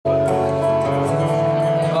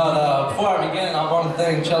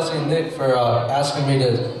thank Chelsea and Nick for asking me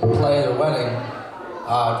to play their wedding.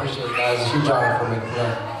 I appreciate it, guys. It's a huge honor for me to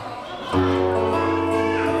play.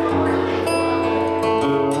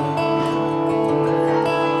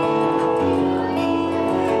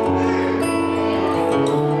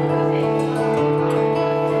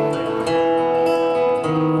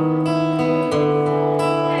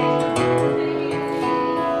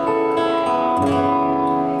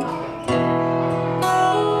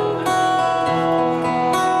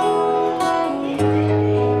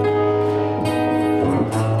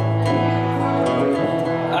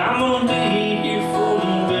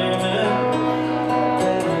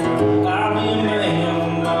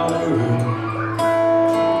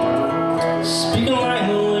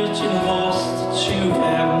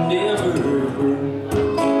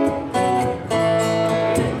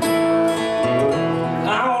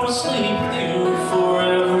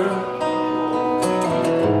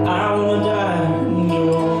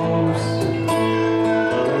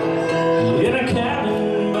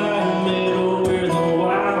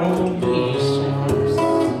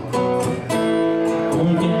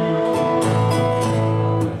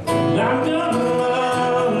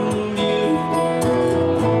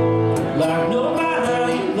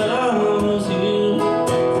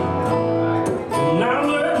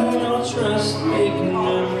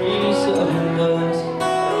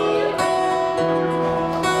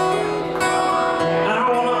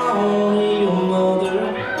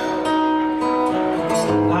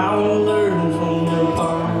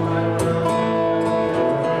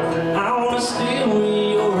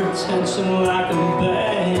 Like a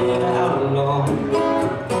bad outlaw.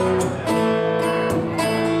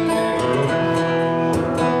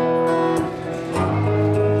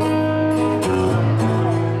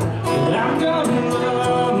 And I'm gonna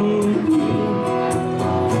love you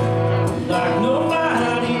like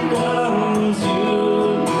nobody loves you.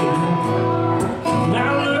 And I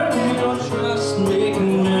learned your trust,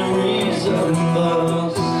 making memories of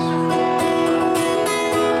us.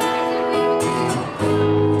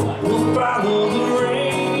 Follow the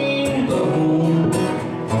rainbow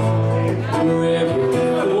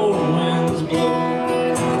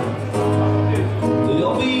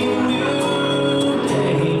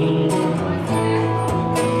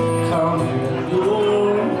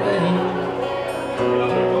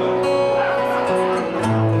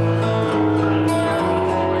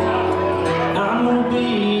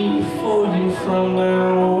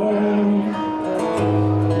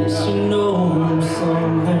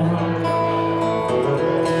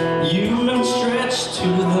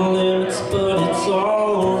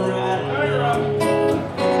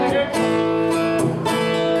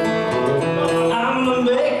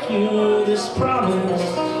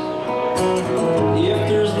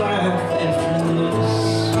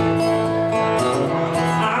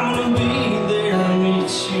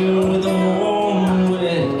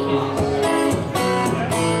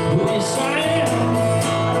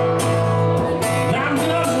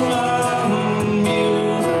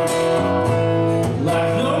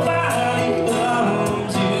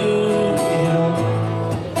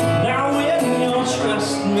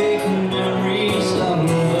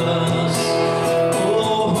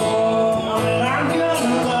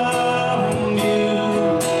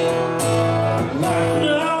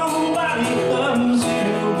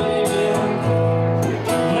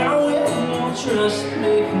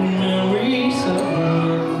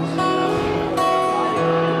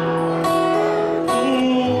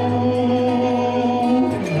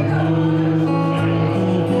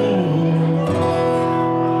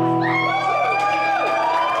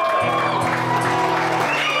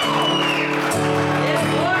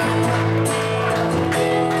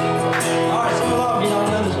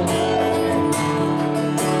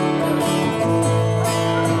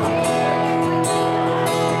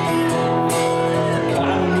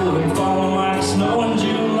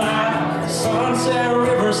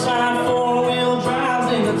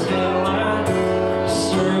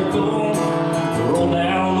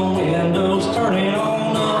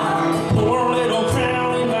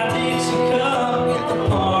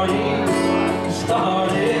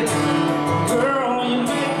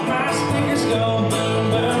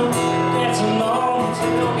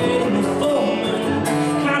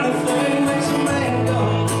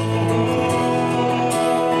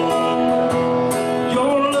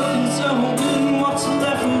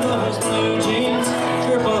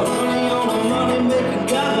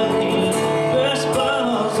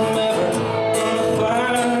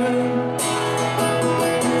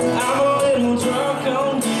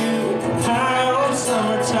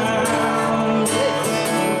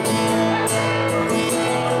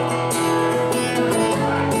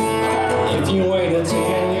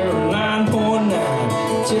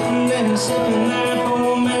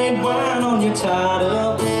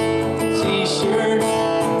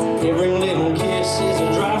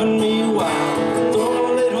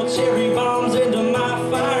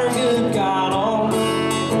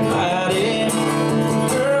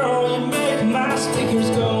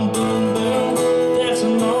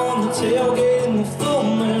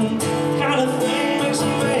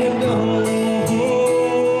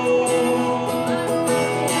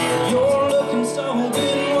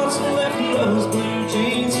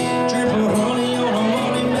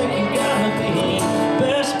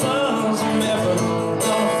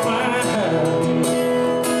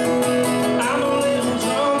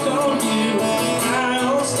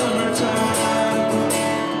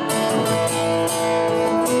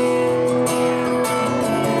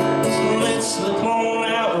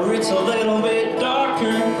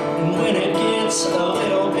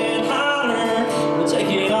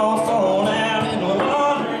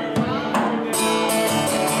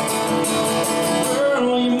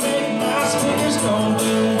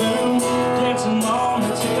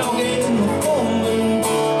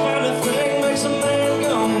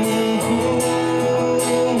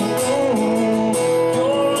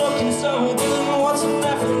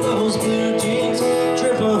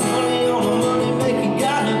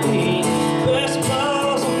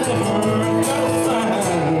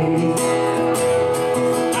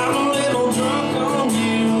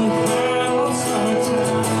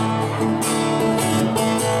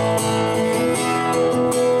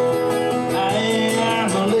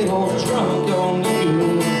drunk on you.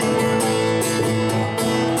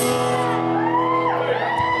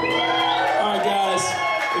 Alright guys,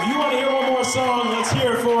 if you want to hear one more song, let's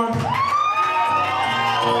hear it for him.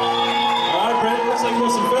 Alright Brent, looks like you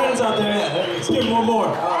got some fans out there. Let's give him one more.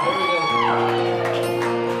 Alright, here we go.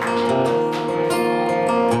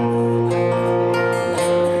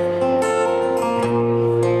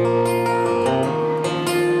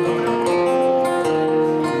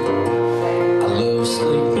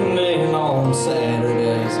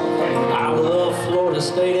 Saturdays. I love Florida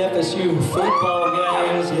State FSU football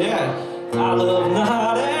games, yeah. I love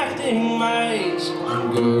not acting my age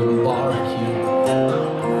and good barbecue.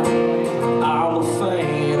 I'm a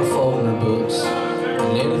fan of Faulkner books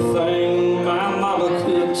and anything my mama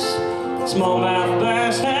cooks. Smallmouth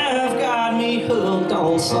bass have got me hooked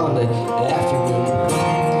on Sunday afternoon.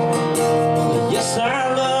 Yes,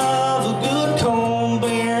 I love a good corned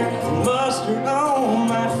beer and mustard on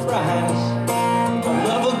my fries.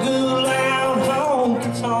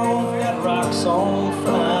 That rocks on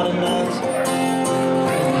Friday nights.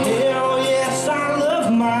 Hell yes, I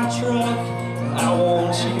love my truck. I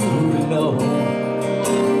want you to know.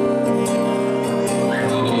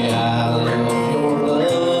 Yeah, I love your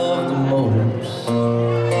love the most.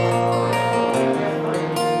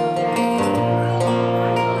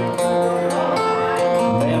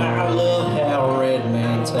 Man, I love how Red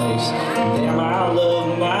Man tastes. Damn, I love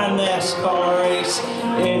my NASCAR race.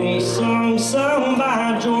 And he sung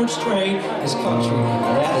by George Strait, his country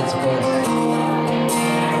at its best.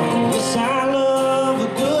 Yes, I love a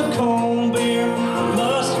good corned beer,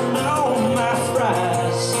 mustard on my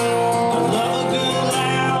fries. I love a good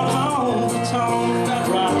loud honky-tonk that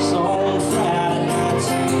rocks on Friday nights.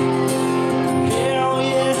 Hell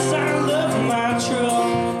yes, I love my truck,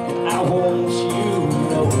 and I want you to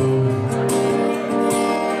know.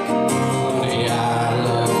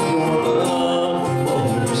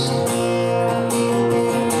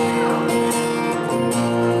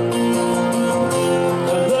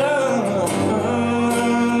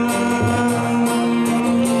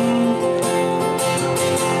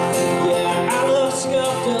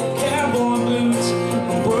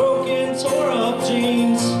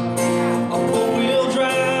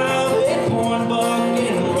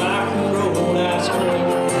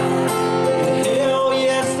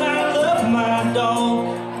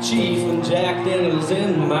 Chief and Jack Daniels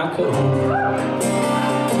in my coat.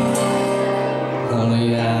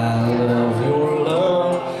 Honey, I love your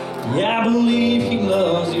love. Yeah, I believe he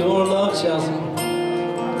loves your love, Chelsea.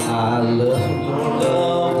 I love your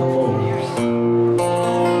love the most.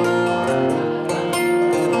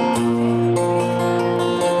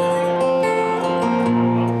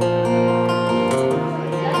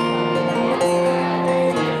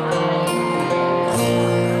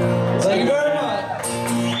 Thank you very much.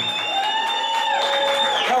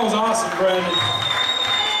 That was awesome, Brandon.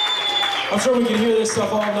 I'm sure we can hear this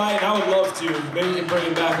stuff all night, and I would love to. Maybe we can bring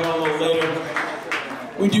it back on a little later.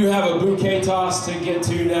 We do have a bouquet toss to get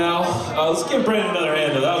to now. Let's give Brandon another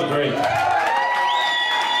hand, though. That was great.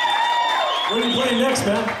 Where are you playing next,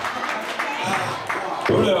 man?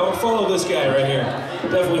 I'll follow this guy right here.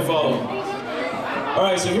 Definitely follow him. All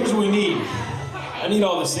right, so here's what we need. I need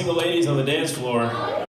all the single ladies on the dance floor.